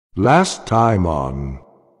Last time on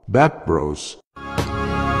Batbros.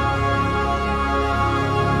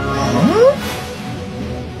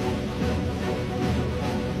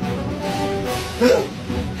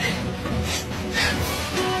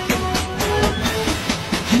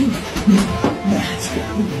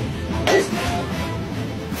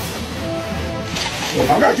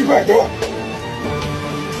 I got you back, dog.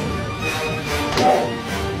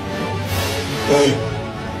 Hey.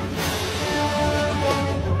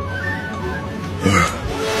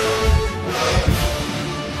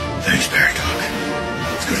 Thanks, Bear Dog.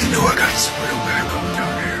 It's good to know I got some real backup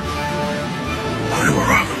down here. I don't know where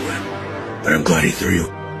Robin went, but I'm glad he threw you.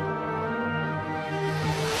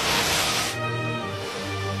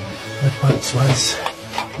 What once was,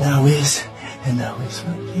 now is, and always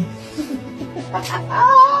will be.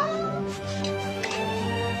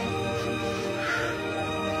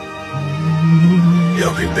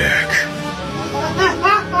 He'll be back.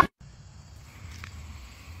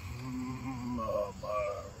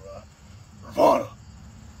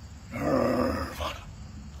 Nirvana.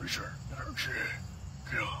 Pretty sure that hurts you.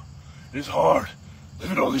 Yeah. It's hard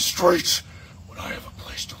living on these streets when I have a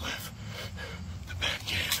place to live. The Bat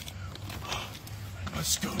Cave. I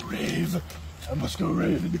must go rave. I must go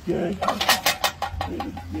rave in the gang. Rave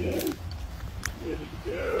in the gang. Rave in the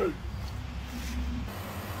gang.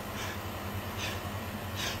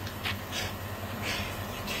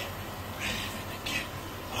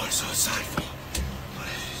 Oh, I saw a sign fall. What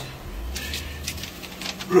is it?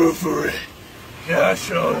 Roofery.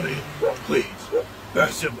 Cash only. Please.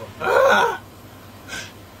 That's simple. Ah!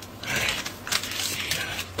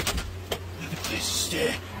 Another place to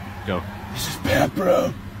stay. Go. This is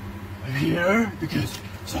Batbro. I'm here because,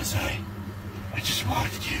 Sasai, I just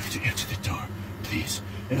wanted you to enter the door, please,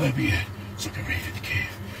 and let me in so I can rave in the cave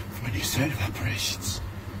for my new set of operations.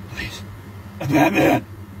 Please. I'm Batman.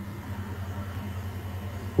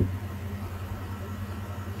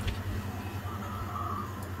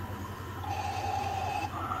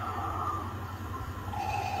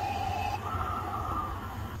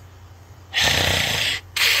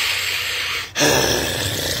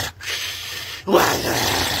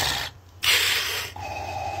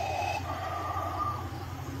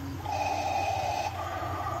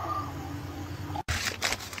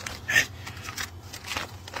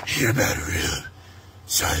 Hear about a room.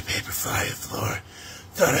 Saw the paper fly on the floor.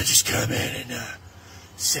 Thought I'd just come in and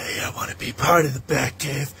say I want to be part of the Bat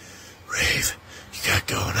Cave rave you got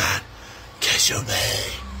going on. Cash on me.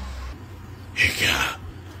 Here you go.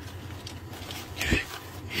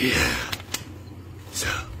 Yeah. So,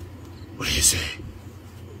 what do you say?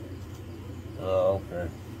 Oh, okay.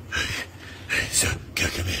 So,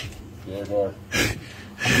 come in. Yeah, boy.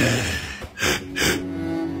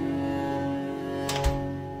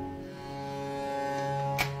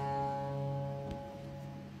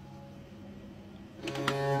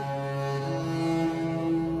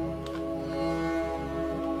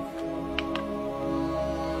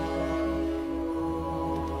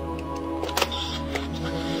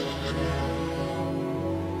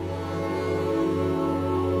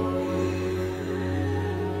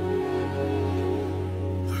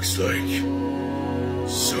 Looks like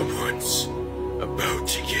someone's about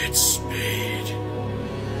to get Spade.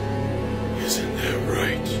 Isn't that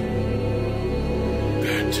right,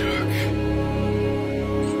 Bad Dog?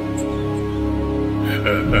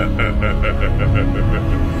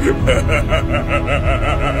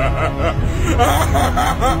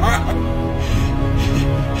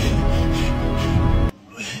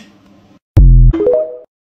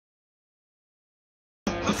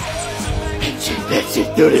 That's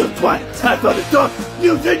it, dirty little twat. I thought the dog,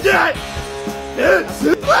 you did that!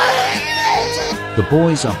 The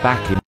boys are back in